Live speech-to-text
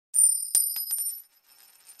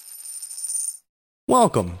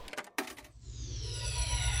Welcome.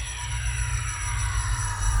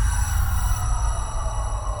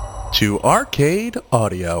 To Arcade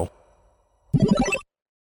Audio.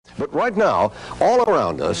 But right now, all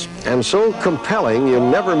around us, and so compelling you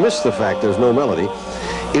never miss the fact there's no melody,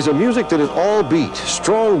 is a music that is all beat,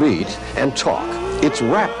 strong beat, and talk. It's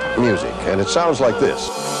rap music, and it sounds like this.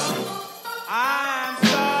 I'm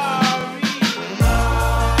sorry.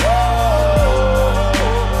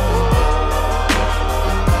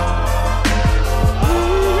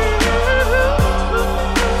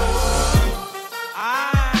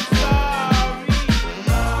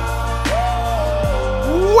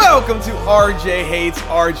 Welcome to RJ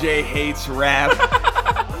Hates Rap,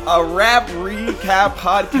 a rap recap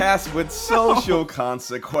podcast with social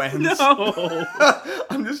consequence. No.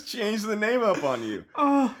 I'm just changing the name up on you.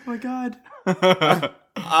 Oh my god.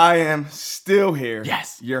 I am still here.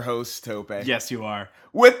 Yes. Your host, Tope. Yes, you are.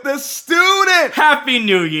 With the student, Happy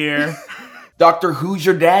New Year. Dr. Who's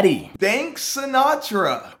Your Daddy? Thanks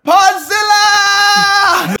Sinatra.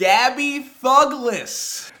 Podzilla! Gabby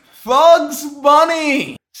Thugless. Thugs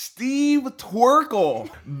Bunny. Steve Twerkle.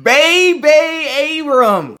 Bay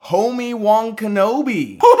Abram. Homie Wong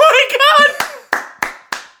Kenobi. Oh my god.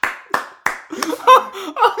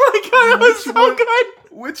 Oh my god, that was so good.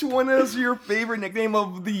 Which one is your favorite nickname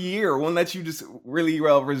of the year? One that you just really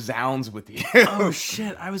resounds with you. Oh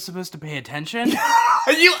shit, I was supposed to pay attention?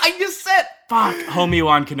 I just said. Fuck. Homie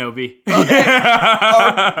Wan Kenobi.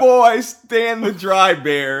 Our boy Stan the Dry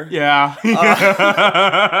Bear. Yeah.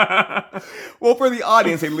 Well, for the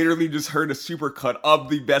audience, they literally just heard a supercut of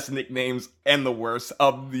the best nicknames and the worst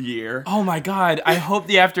of the year. Oh my god, I hope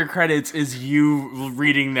the after credits is you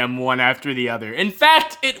reading them one after the other. In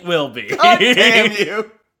fact, it will be. God damn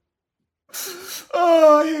you.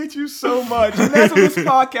 Oh, I hate you so much. And that's what this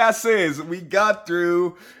podcast is. We got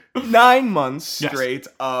through 9 months straight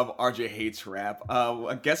of RJ Hates Rap.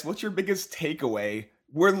 I guess, what's your biggest takeaway?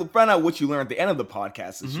 We'll find out what you learned at the end of the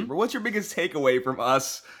podcast this year, but what's your biggest takeaway from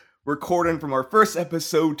us recording from our first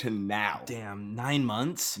episode to now? Damn, 9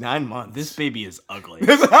 months? 9 months. This baby is ugly.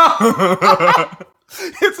 It's all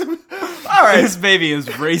right. This baby is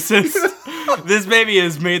racist. This baby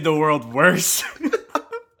has made the world worse.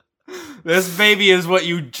 This baby is what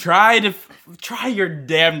you try your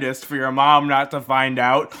damnedest for your mom not to find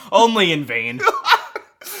out, only in vain.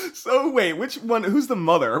 So wait, which one? Who's the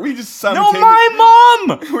mother? Are we just No, simultaneously? my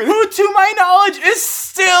mom, who to my knowledge is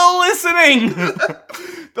still listening.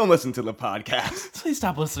 Don't listen to the podcast. Please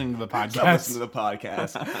stop listening to the Stop podcast. listening to the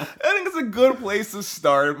podcast. I think it's a good place to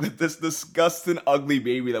start with this disgusting, ugly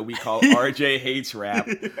baby that we call RJ Hates Rap.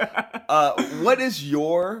 What is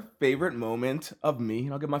your favorite moment of me?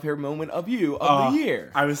 And I'll get my favorite moment of you of the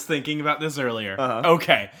year. I was thinking about this earlier. Uh-huh.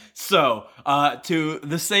 Okay, so to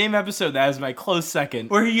the same episode that is my close second,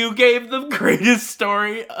 where you gave the greatest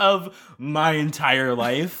story of my entire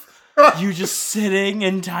life. You just sitting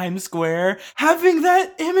in Times Square, having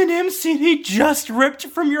that Eminem CD just ripped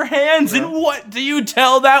from your hands, and what do you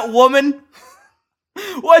tell that woman?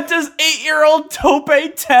 What does 8-year-old Tope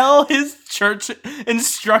tell his church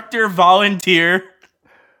instructor volunteer?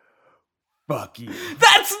 Fuck you.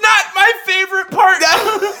 That's not my favorite part.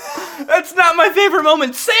 That's not my favorite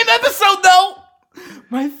moment. Same episode, though.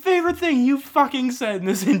 My favorite thing you fucking said in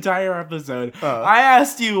this entire episode. I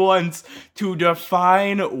asked you once to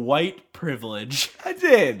define white privilege. I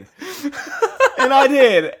did. And I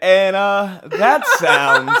did. And that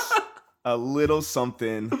sounds a little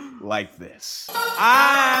something like this.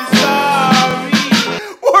 I'm sorry.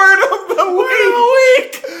 Word of the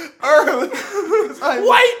week.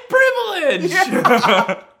 White privilege.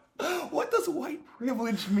 Yeah. What does white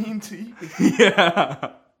privilege mean to you? Yeah.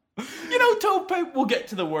 You know, Tope, we'll get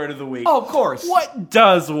to the word of the week. Oh, of course. What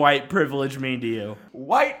does white privilege mean to you?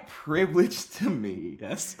 White privilege to me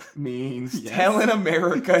Yes. means telling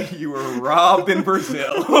America you were robbed in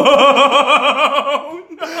Brazil. Oh,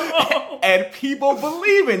 no. And people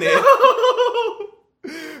believing it.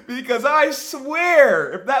 Because I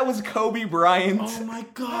swear, if that was Kobe Bryant Oh my or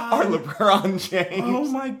god. LeBron James. Oh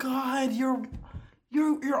my god, you're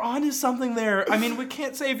onto something there. I mean, we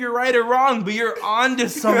can't say if you're right or wrong, but you're onto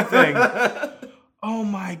something. Oh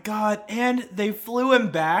my god, and they flew him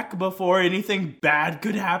back before anything bad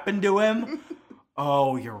could happen to him.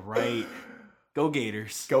 Oh, you're right. Go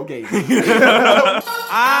Gators. Go Gators. I'm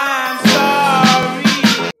sorry.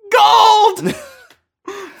 Gold!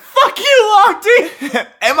 Fuck you, Locty!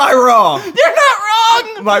 Am I wrong? You're not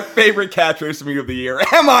wrong! My favorite catchphrase meme of the year.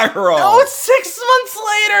 Am I wrong? Oh, it's 6 months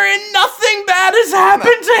later and nothing bad has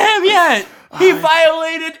happened to him yet! He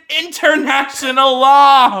violated international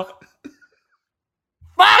law!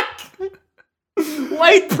 Fuck!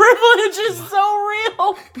 White privilege is so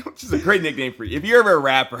real. Which is a great nickname for you. If you're ever a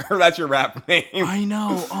rapper, that's your rap name. I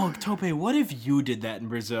know. Oh, Tope, what if you did that in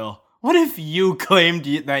Brazil? What if you claimed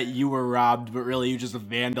that you were robbed, but really you just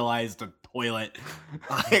vandalized a toilet?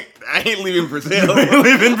 I ain't leaving Brazil.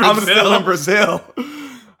 I'm still in Brazil.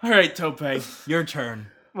 All right, Tope, your turn.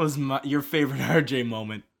 What was your favorite RJ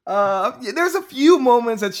moment? There's a few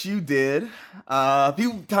moments that you did. A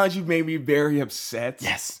few times you made me very upset.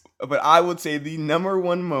 Yes. But I would say the number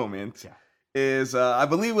one moment is, I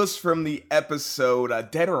believe it was from the episode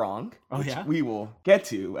Dead or Wrong, which we will get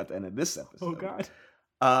to at the end of this episode. Oh, God.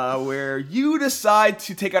 Where you decide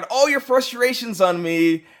to take out all your frustrations on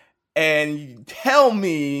me and you tell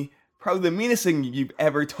me probably the meanest thing you've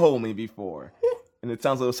ever told me before. And it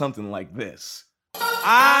sounds a little something like this.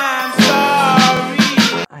 I'm sorry.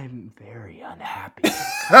 I'm very unhappy.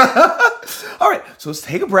 All right, so let's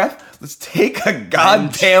take a breath. Let's take a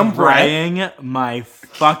goddamn breath. My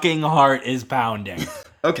fucking heart is pounding.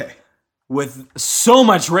 Okay. With so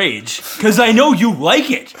much rage, because I know you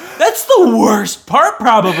like it. That's the worst part,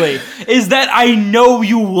 probably, is that I know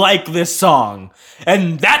you like this song.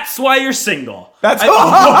 And that's why you're single. That's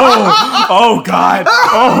oh God.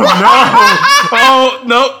 Oh,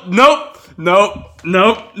 no. No.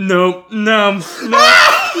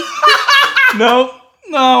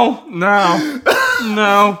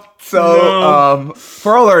 So,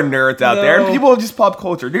 for all our nerds out there, and people just pop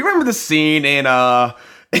culture, do you remember the scene in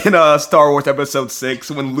Star Wars Episode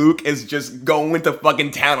 6 when Luke is just going to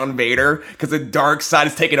fucking town on Vader because the dark side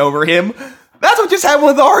is taking over him? That's what just happened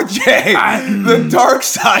with RJ. The dark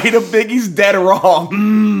side of Biggie's Dead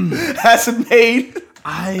Wrong has made.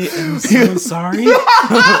 I am so sorry.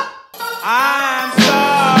 I'm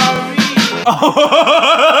sorry.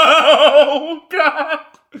 Oh, God.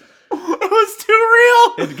 It was too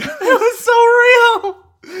real. It was so real.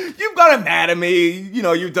 You've gotten mad at me. You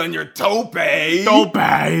know, you've done your tope. You've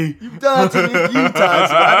done it to me a few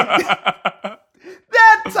times.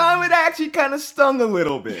 That time it actually kind of stung a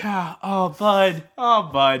little bit. Yeah. Oh, bud.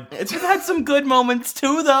 It's had some good moments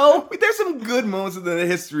too, though. There's some good moments in the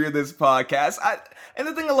history of this podcast. And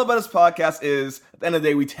the thing I love about this podcast is, at the end of the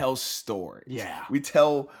day, we tell stories. Yeah. We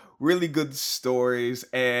tell really good stories.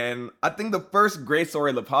 And I think the first great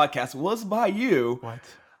story of the podcast was by you. What?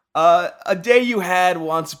 A day you had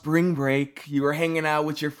on spring break, you were hanging out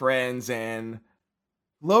with your friends, and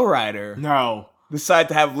Lowrider decided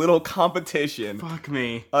to have little competition. Fuck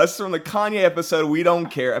me. Us from the Kanye episode, We Don't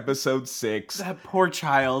Care, episode 6. That poor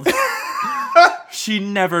child. She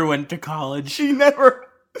never went to college. They never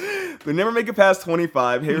make it past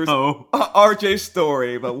 25. Here's RJ's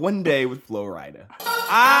story about one day with Flowrider.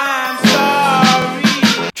 I'm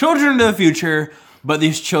sorry. Children of the future, but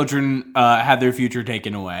these children had their future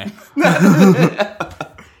taken away.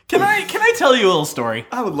 Can I tell you a little story?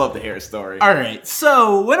 I would love to hear a story. All right.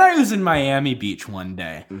 So when I was in Miami Beach one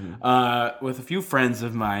day with a few friends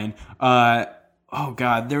of mine, oh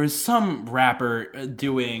God, there was some rapper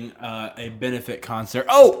doing a benefit concert.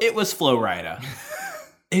 Oh, it was Flo Rida.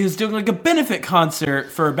 He was doing like a benefit concert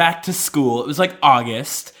for back to school. It was like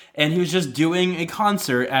August, and he was just doing a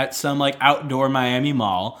concert at some like outdoor Miami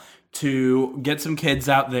mall to get some kids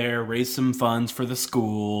out there, raise some funds for the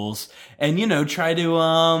schools, and try to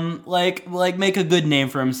like make a good name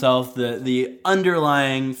for himself. The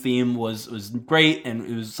underlying theme was great, and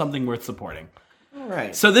it was something worth supporting. All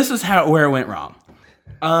right. So this is where it went wrong.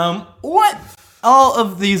 What all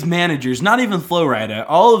of these managers, not even Flo Rida,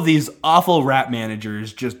 all of these awful rap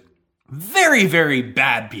managers, just very, very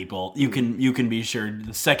bad people. You can be sure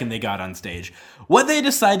the second they got on stage, what they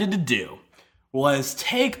decided to do was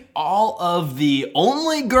take all of the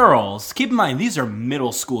only girls. Keep in mind, these are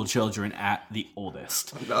middle school children at the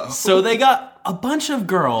oldest. No. So they got a bunch of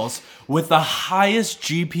girls with the highest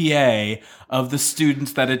GPA of the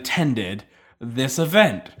students that attended this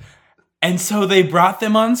event. And so they brought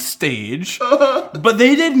them on stage, but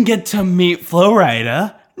they didn't get to meet Flo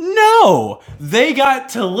Rida. No, they got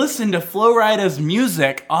to listen to Flo Rida's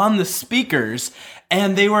music on the speakers,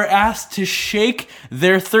 and they were asked to shake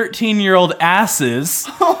their 13-year-old asses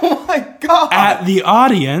oh my God. at the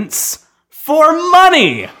audience for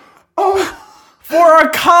money. For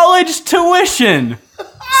a college tuition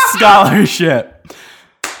scholarship.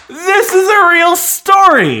 This is a real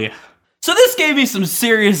story. So this gave me some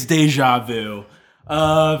serious deja vu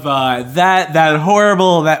of that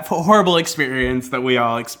horrible experience that we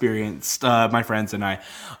all experienced, my friends and I,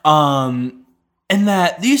 and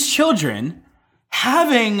that these children,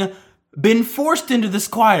 having been forced into this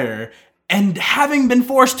choir and having been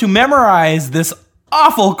forced to memorize this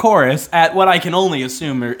awful chorus at what I can only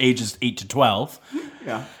assume are ages 8 to 12,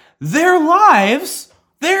 their lives,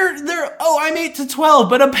 I'm 8 to 12,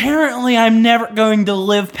 but apparently I'm never going to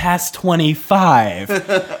live past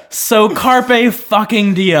 25. So carpe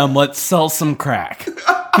fucking diem, let's sell some crack.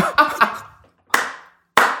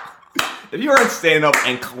 If you weren't standing up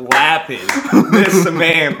and clapping this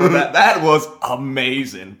man for that was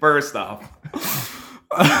amazing. First off.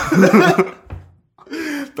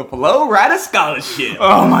 The Flow Rider Scholarship.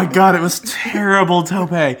 Oh my god, it was terrible,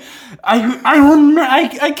 Tope.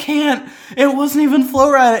 I can't. It wasn't even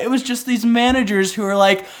Flowrider. It was just these managers who are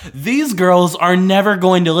like, these girls are never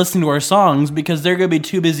going to listen to our songs because they're going to be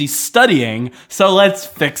too busy studying, so let's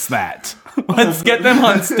fix that. Let's get them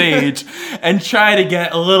on stage and try to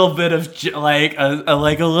get a little bit of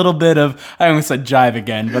a little bit of, I almost said jive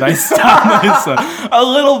again, but I stopped myself. A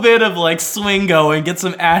little bit of like swing going, get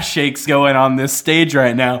some ass shakes going on this stage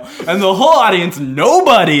right now. And the whole audience,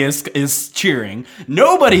 nobody is cheering.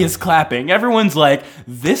 Nobody is clapping. Everyone's like,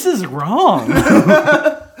 this is wrong.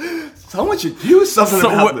 Someone should do something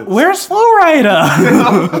about this. Where's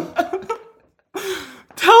Flowrider?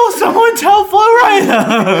 Tell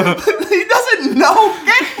Flowrider! He doesn't know.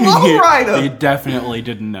 Get Flowrider! He definitely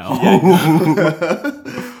didn't know.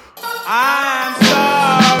 I'm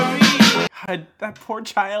sorry. God, that poor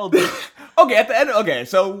child. Okay, at the end. Okay,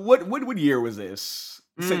 so what year was this?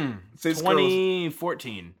 Since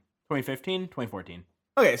 2014. 2015? 2014.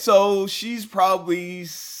 Okay, so she's probably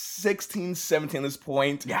 16, 17 at this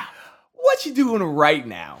point. Yeah. What's she doing right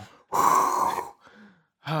now?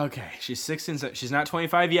 Okay, she's 16, so she's not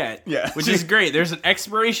 25 yet. Yeah. Which is great. There's an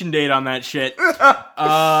expiration date on that shit.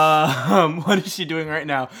 What is she doing right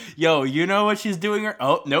now? Yo, you know what she's doing?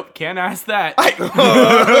 Oh, nope, can't ask that.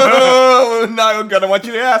 Not gonna want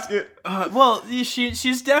you to ask it. Well,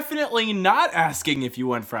 she's definitely not asking if you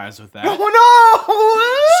want fries with that. Oh no!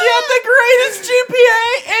 She had the greatest GPA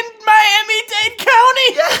in Miami-Dade County.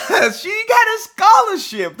 Yes, she got a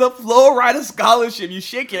scholarship, the Flow Rider Scholarship. You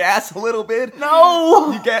shake your ass a little bit.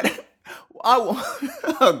 No, you get.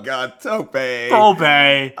 Oh God, Tope.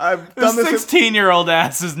 I've done this. 16-year-old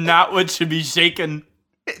ass is not what should be shaken.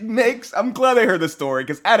 I'm glad I heard the story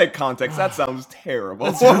because added context, that sounds terrible.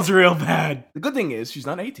 That sounds real bad. The good thing is she's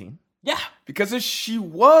not 18. Yeah, because if she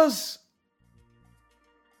was,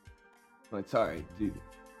 wait, sorry, dude.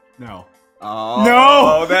 No. Oh,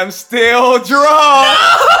 no! Them still drunk! No!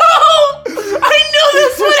 I knew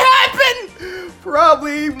this would happen!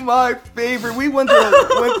 Probably my favorite. We went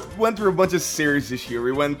through a bunch of series this year.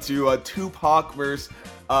 We went to Tupac versus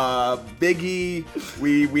Biggie.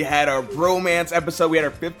 We had our bromance episode. We had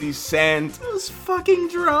our 50 Cent. Those fucking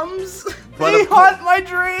drums. They haunt my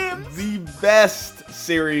dreams. The best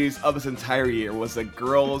series of this entire year was The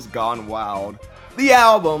Girls Gone Wild. The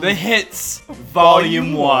album. The Hits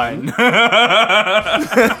Volume 1.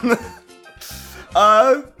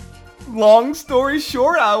 Long story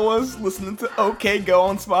short, I was listening to OK Go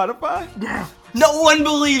on Spotify. No one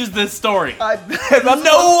believes this story.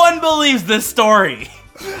 No one believes this story.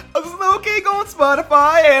 I was listening to OK Go on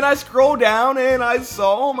Spotify, and I scrolled down, and I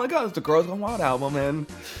saw, oh my god, it's the Girls Gone Wild album, and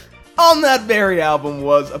on that very album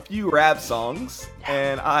was a few rap songs,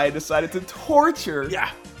 and I decided to torture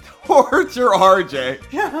RJ.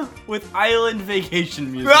 Yeah, with Island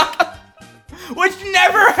Vacation music. Which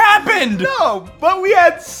never happened! No, but we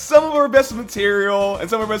had some of our best material and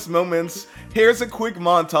some of our best moments. Here's a quick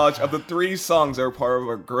montage of the 3 songs that are part of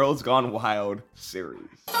our Girls Gone Wild series.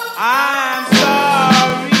 I'm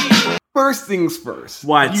sorry! First things first.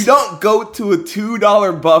 What? You don't go to a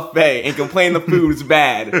 $2 buffet and complain the food's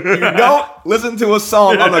bad. You don't listen to a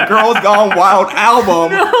song on the Girls Gone Wild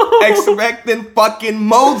album expecting fucking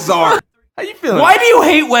Mozart. How you feeling? Why do you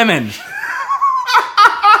hate women?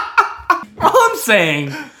 All I'm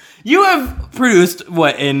saying, you have produced,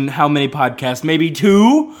 in how many podcasts? Maybe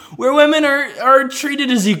 2? Where women are treated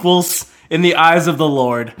as equals in the eyes of the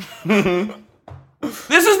Lord.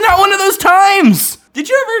 This is not one of those times! Did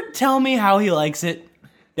you ever tell me how he likes it,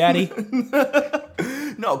 Daddy?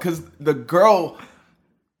 No, because the girl,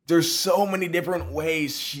 there's so many different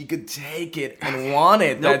ways she could take it and want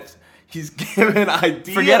it that he's given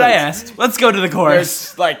ideas. Forget I asked. Let's go to the chorus.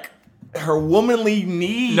 There's, like, her womanly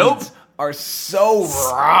needs are so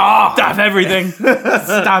raw. Stop everything.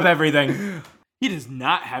 Stop everything. He does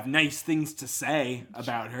not have nice things to say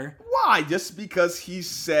about her. Why? Just because he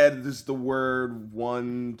said this the word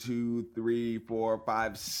 1, 2, 3, 4,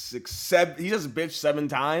 5, 6, 7. He says bitch 7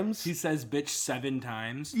 times. He says bitch 7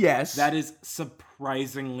 times. Yes. That is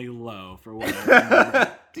surprisingly low for what I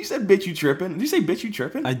remember. You said bitch you tripping. Did you say bitch you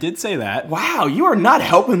tripping? I did say that. Wow, you are not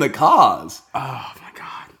helping the cause. Oh my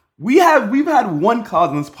god. We've had one cause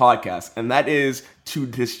on this podcast, and that is to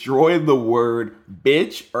destroy the word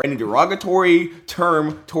bitch or any derogatory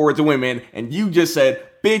term towards women. And you just said,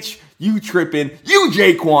 bitch, you tripping, you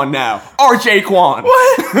Jaquan now, or Jaquan.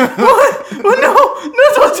 What? No,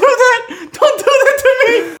 don't do that. Don't do that to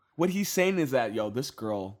me. What he's saying is that, yo, this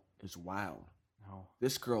girl is wild. No,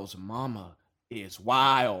 this girl's mama is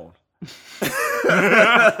wild.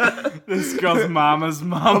 This girl's mama's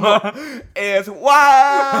mama is wild.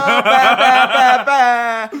 Bah, bah, bah,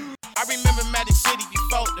 bah. I remember Magic City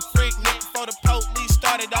before the freak nick, before the police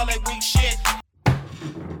started all that weak shit.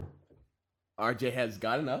 RJ has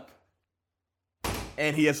gotten up,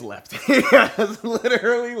 and he has left. He has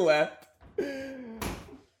literally left.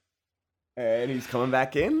 And he's coming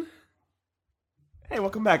back in. Hey,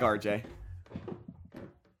 welcome back, RJ.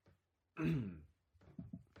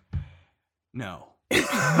 No.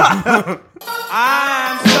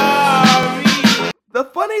 I'm sorry. The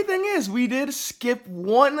funny thing is, we did skip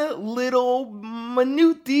one little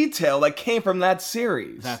minute detail that came from that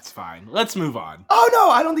series. That's fine. Let's move on. Oh, no,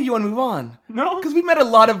 I don't think you want to move on. No? Because we've met a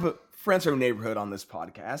lot of friends from the neighborhood on this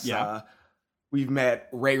podcast. Yeah. We've met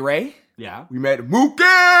Ray. Yeah. We met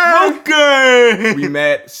Mookie. Okay. We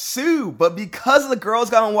met Sue. But because of the Girls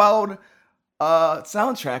Gone Wild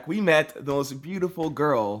soundtrack, we met the most beautiful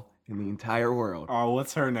girl in the entire world. Oh,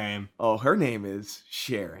 what's her name? Oh, her name is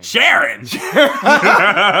Sharon. Sharon! The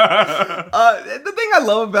thing I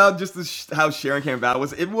love about just how Sharon came about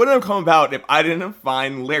was it wouldn't have come about if I didn't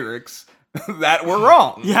find lyrics that were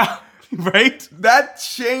wrong. Yeah, right? That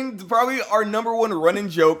changed probably our number one running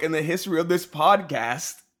joke in the history of this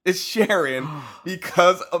podcast is Sharon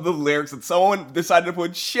because of the lyrics that someone decided to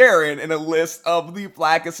put Sharon in a list of the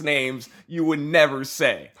blackest names you would never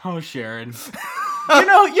say. Oh, Sharon. You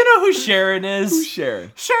know who Sharon is? Who's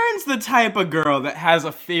Sharon? Sharon's the type of girl that has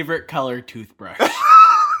a favorite color toothbrush.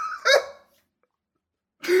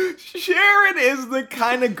 Sharon is the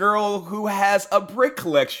kind of girl who has a brick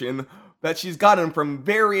collection that she's gotten from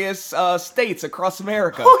various states across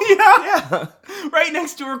America. Oh, yeah? Yeah. Right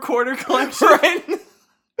next to her quarter collection. Right?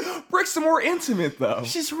 Bricks are more intimate, though.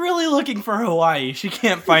 She's really looking for Hawaii. She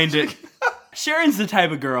can't find it. Sharon's the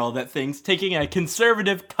type of girl that thinks taking a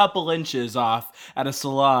conservative couple inches off at a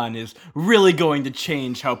salon is really going to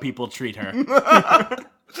change how people treat her.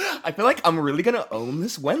 I feel like I'm really gonna own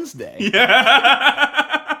this Wednesday.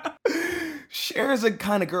 Yeah. Sharon's the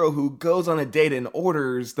kind of girl who goes on a date and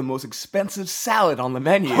orders the most expensive salad on the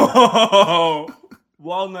menu. Oh,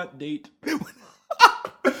 walnut date.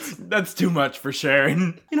 That's too much for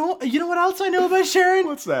Sharon. You know what else I know about Sharon?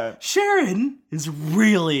 What's that? Sharon is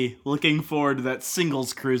really looking forward to that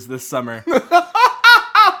singles cruise this summer.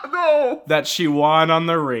 No! That she won on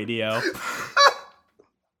the radio.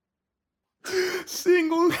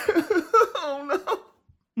 Single. Oh no.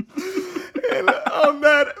 And on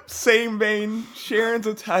that same vein, Sharon's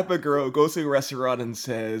the type of girl who goes to a restaurant and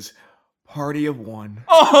says, "Party of one."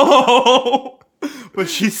 Oh! But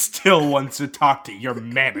she still wants to talk to your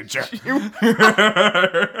manager. Word of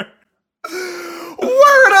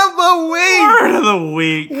the week! Word of the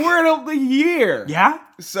week. Word of the year! Yeah?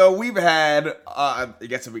 So we've had, I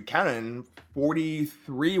guess if we counted,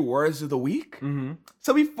 43 words of the week. Mm-hmm.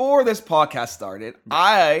 So before this podcast started,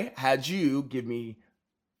 I had you give me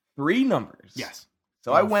 3 numbers. Yes.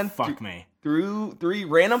 So I went through 3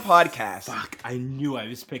 random podcasts. Fuck, I knew I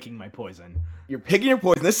was picking my poison. You're picking your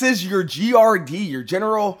poison. This is your GRD, your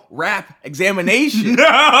general rap examination.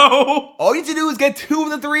 No! All you need to do is get 2 of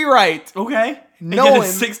the 3 right. Okay. No Get a one-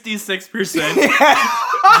 66%.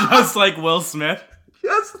 Just like Will Smith.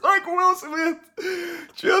 Just like Will Smith.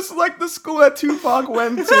 Just like the school that Tupac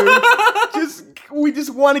went to. We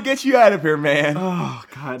just want to get you out of here, man. Oh,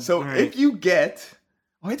 God. So right. if you get,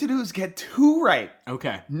 all you have to do is get 2 right.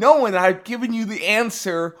 Okay. Knowing that I've given you the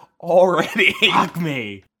answer already. Fuck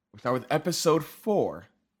me. We start with episode 4.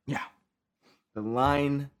 Yeah. The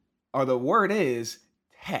line, or the word is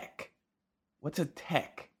tech. What's a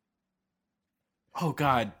tech? Oh,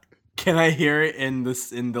 God. Can I hear it in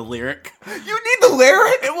the lyric? You need the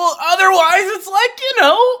lyric? Well, otherwise it's like, I don't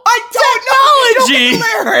know. You don't Technology. get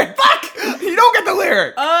the lyric. Fuck. You don't get the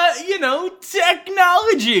lyric.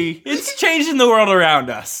 Technology. It's changing the world around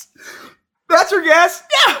us. That's your guess?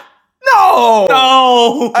 Yeah. No.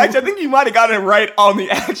 No. Actually, I think you might have gotten it right on the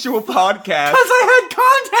actual podcast. Because I had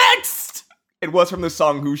context. It was from the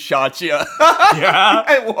song Who Shot Ya? Yeah.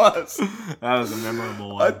 It was. That was a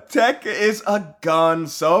memorable A one. tech is a gun.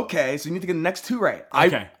 So, okay. So you need to get the next 2 right.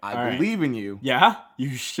 Okay, I all right. believe in you. Yeah?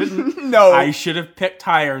 You shouldn't. No. I should have picked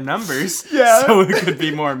higher numbers Yeah. so it could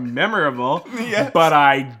be more memorable. Yes. But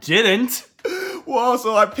I didn't. Well,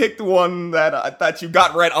 also, I picked one that I thought you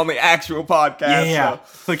got right on the actual podcast. Yeah.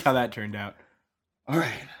 So. Look how that turned out. All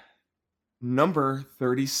right. Number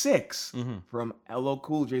 36 Mm-hmm. from LL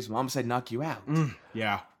Cool J's Mom Said Knock You Out.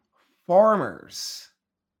 Yeah. Farmers.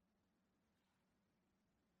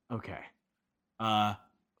 Okay.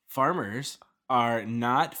 Farmers are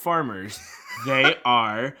not farmers. They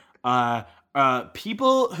are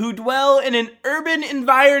people who dwell in an urban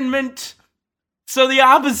environment. So the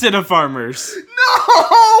opposite of farmers. No!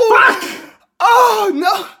 Fuck! Oh,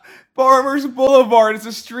 no. Farmers Boulevard. It's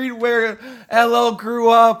a street where LL grew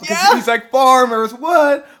up. Yeah. He's like, farmers,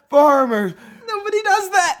 what? Farmers. Nobody does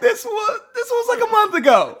that. This was like a month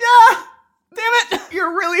ago. Yeah. Damn it.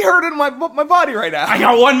 You're really hurting my body right now. I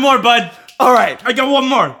got one more, bud. All right. I got one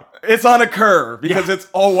more. It's on a curve because it's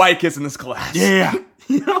all white kids in this class. Yeah.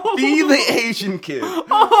 Be the Asian kid.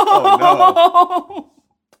 Oh, no.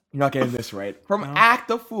 You're not getting this right. From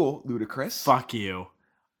Act a Fool, Ludacris. Fuck you.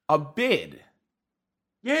 A bid.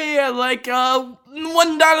 Yeah, like $1,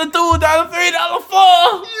 $2, $3,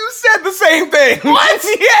 $4. You said the same thing. What?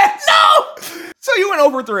 Yes. No. So you went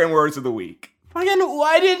over 3 words of the week. Fucking,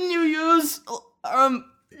 why didn't you use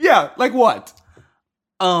Yeah, like what?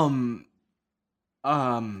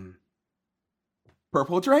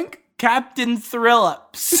 Purple drink? Captain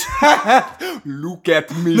Thrillups. Look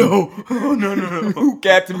at me. No. Oh, no. Look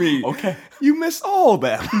at me. Okay. You missed all of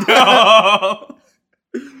them. No.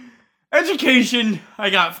 Education.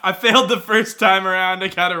 I failed the first time around. I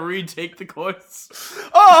gotta retake the course.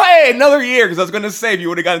 Oh, hey, another year, because I was going to say if you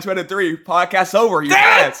would have gotten 2 out of 3, podcast's over. You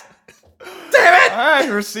Damn guys. Damn it! All right,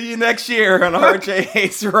 we'll see you next year on RJ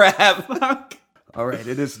Hates Rap. Fuck. All right,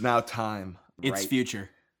 it is now time. It's right. future.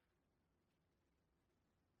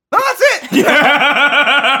 No, that's it.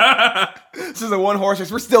 Yeah. This is a one-horse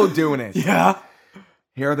race. We're still doing it. Yeah.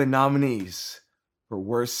 Here are the nominees for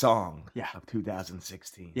Worst Song of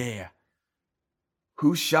 2016. Yeah.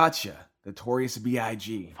 Who Shot Ya? Notorious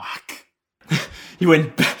B.I.G. Fuck. He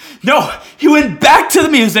went back to the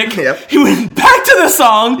music. Yep. He went back to the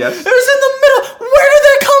song. Yes. It was in the middle. Where did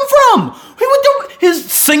that come from?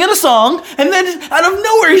 He's singing a song, and then out of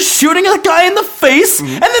nowhere, he's shooting a guy in the face, and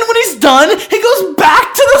then when he's done, he goes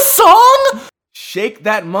back to the song? Shake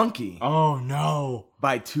That Monkey Oh, no.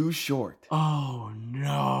 by Too Short. Oh,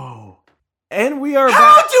 no. And we are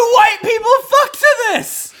How back. do white people fuck to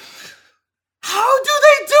this? How do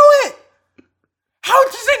they do it? How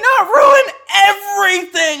does it not ruin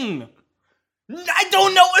everything? I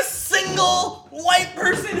don't know a single white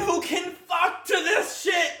person who can fuck to this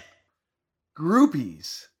shit.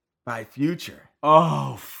 Groupies by Future.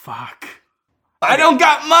 Oh, fuck. I don't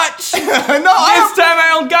got much. No, This time I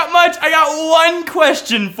don't got much. I got one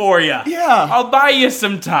question for you. Yeah. I'll buy you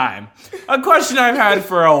some time. A question I've had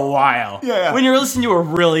for a while. Yeah. When you're listening to a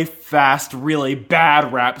really fast, really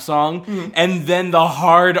bad rap song, and then the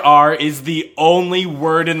hard R is the only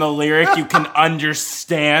word in the lyric you can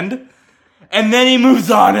understand, and then he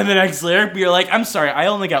moves on to the next lyric, but you're like, I'm sorry, I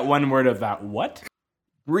only got one word of that. What?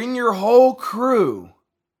 Bring Your Whole Crew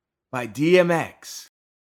by DMX.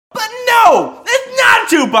 But no! It's not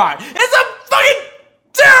Tupac! It's a fucking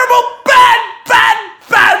terrible, bad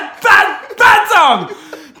song!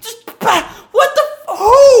 Just bad. What the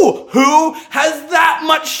Who has that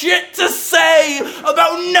much shit to say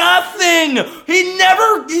about nothing? He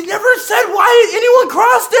never said why anyone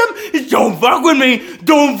crossed him. He's, don't fuck with me.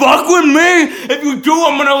 Don't fuck with me. If you do,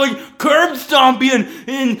 I'm gonna like curb stomp you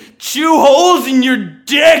and chew holes in your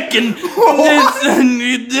dick and this and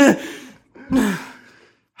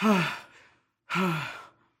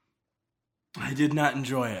I did not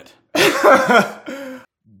enjoy it.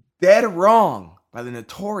 Dead Wrong by the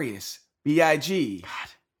Notorious B.I.G.,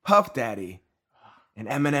 Puff Daddy, and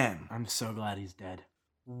Eminem. I'm so glad he's dead.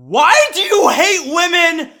 Why do you hate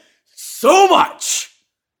women so much?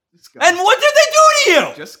 And what did they do to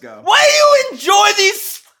you? Just go. Why do you enjoy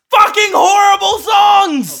these fucking horrible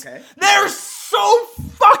songs? Okay. They're so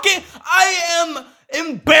fucking... I am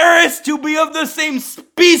embarrassed to be of the same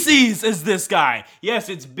species as this guy. Yes,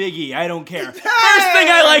 it's Biggie. I don't care. First thing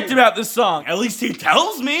I liked about this song, at least he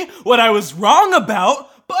tells me what I was wrong about.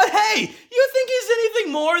 But hey, you think he's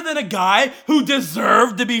anything more than a guy who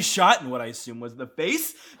deserved to be shot in what I assume was the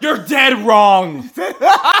face? You're dead wrong.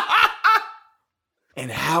 And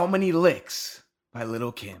How Many Licks by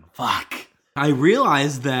Lil' Kim. Fuck. I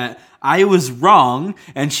realized that I was wrong,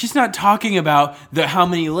 and she's not talking about how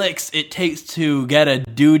many licks it takes to get a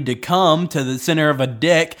dude to come to the center of a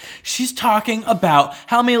dick. She's talking about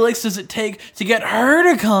how many licks does it take to get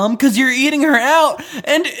her to come because you're eating her out,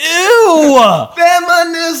 and ew!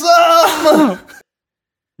 Feminism!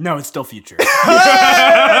 No, it's still future.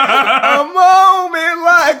 A moment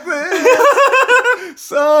like this,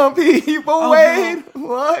 some people wait.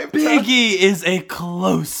 Biggie is a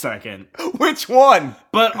close second. Which one?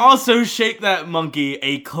 But also Shake That Monkey,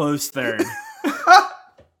 a close third.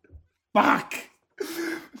 Fuck.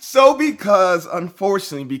 So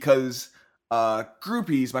unfortunately, because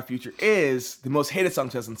Groupies by Future is the most hated song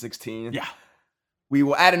 2016. Yeah. We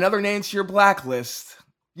will add another name to your blacklist.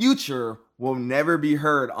 Future will never be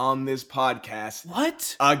heard on this podcast.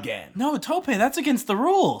 What? Again. No, Tope, that's against the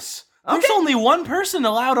rules. Okay. There's only one person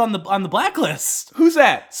allowed on the blacklist. Who's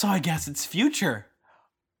that? So I guess it's Future.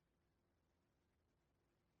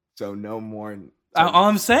 So no more. All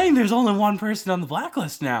I'm saying, there's only one person on the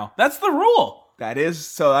blacklist now. That's the rule. That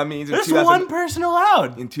means There's one person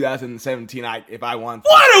allowed. In 2017, if I want.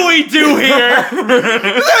 What do we do here?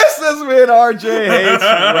 This has been RJ Hates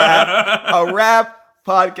Rap, a rap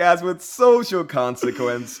podcast with social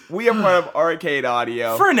consequence. We are part of Arcade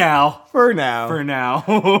Audio. For now.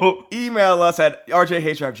 Email us at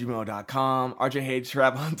rjhatesrap@gmail.com. RJ Hates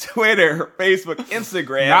Rap on Twitter, Facebook,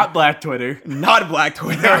 Instagram. Not Black Twitter. Not Black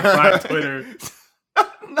Twitter. Not Black Twitter.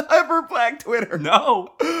 Never Black Twitter.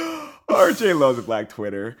 No. RJ loves a Black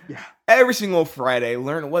Twitter. Yeah. Every single Friday,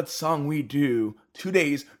 learn what song we do 2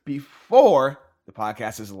 days before the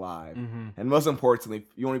podcast is live. Mm-hmm. And most importantly, if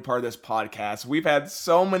you want to be part of this podcast, we've had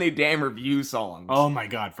so many damn review songs. Oh my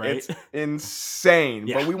God, right? It's insane.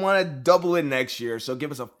 Yeah. But we want to double it next year. So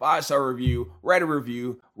give us a 5-star review, write a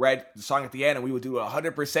review, write the song at the end, and we will do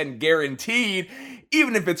 100% guaranteed,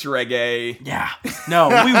 even if it's reggae. Yeah. No,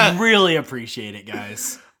 we really appreciate it,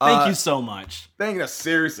 guys. Thank you so much. Thank you.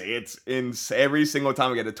 Seriously, it's every single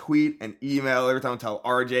time I get a tweet, an email, every time I tell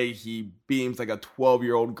RJ, he beams like a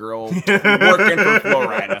 12-year-old girl working for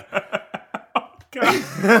Florida. Oh,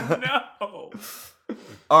 God. No.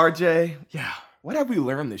 RJ, yeah. What have we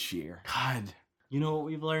learned this year? God. You know what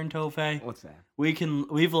we've learned, Tofe? What's that?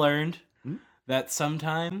 We've learned that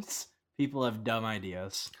sometimes people have dumb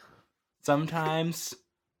ideas. Sometimes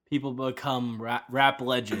people become rap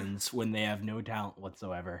legends when they have no talent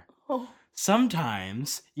whatsoever. Oh.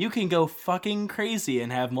 Sometimes you can go fucking crazy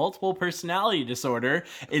and have multiple personality disorder,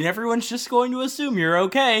 and everyone's just going to assume you're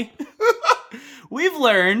okay. We've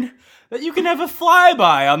learned that you can have a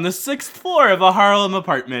flyby on the 6th floor of a Harlem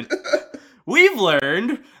apartment. We've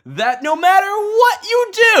learned that no matter what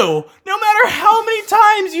you do, no matter how many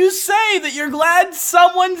times you say that you're glad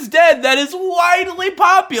someone's dead that is widely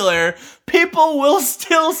popular, people will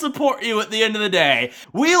still support you at the end of the day.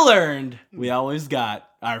 We learned we always got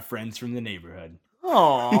our friends from the neighborhood.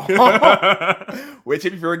 Aww. Which,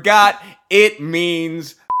 if you forgot, it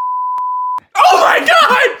means... Oh my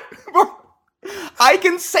God! I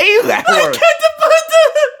can say that word.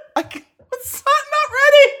 I can't. It's not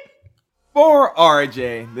ready. For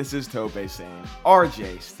RJ, this is Tope saying,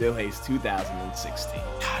 RJ still hates 2016.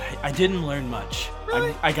 God, I didn't learn much.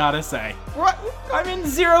 Really? I gotta say. What? I'm in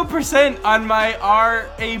 0% on my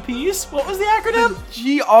RAPs. What was the acronym?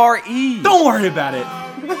 GRE. Don't worry about it.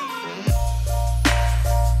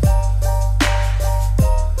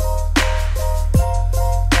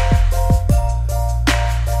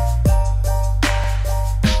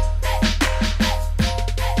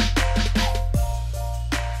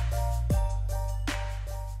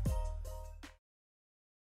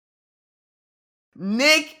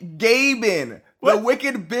 Nick Gabin, the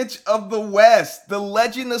wicked bitch of the West, the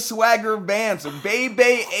legend of Swagger Vance,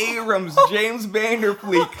 Bebe Abrams, James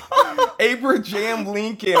Vanderfleet, Abraham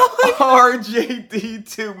Lincoln,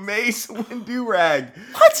 RJD2, Mace Windurag,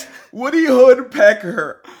 Woody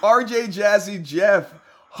Hoodpecker, RJ Jazzy Jeff,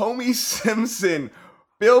 Homie Simpson,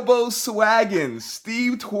 Bilbo Swaggins,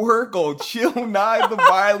 Steve Twerkle, Chill Nye the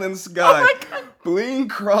Violence Guy, Bling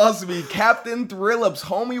Crosby, Captain Thrillips,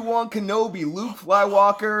 Homie Wan Kenobi, Luke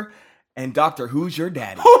Flywalker, and Doctor Who's Your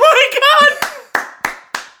Daddy. Oh my God!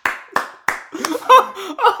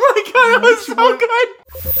 Oh my God, that was so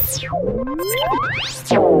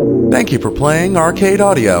good! Thank you for playing Arcade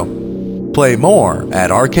Audio. Play more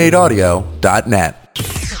at arcadeaudio.net.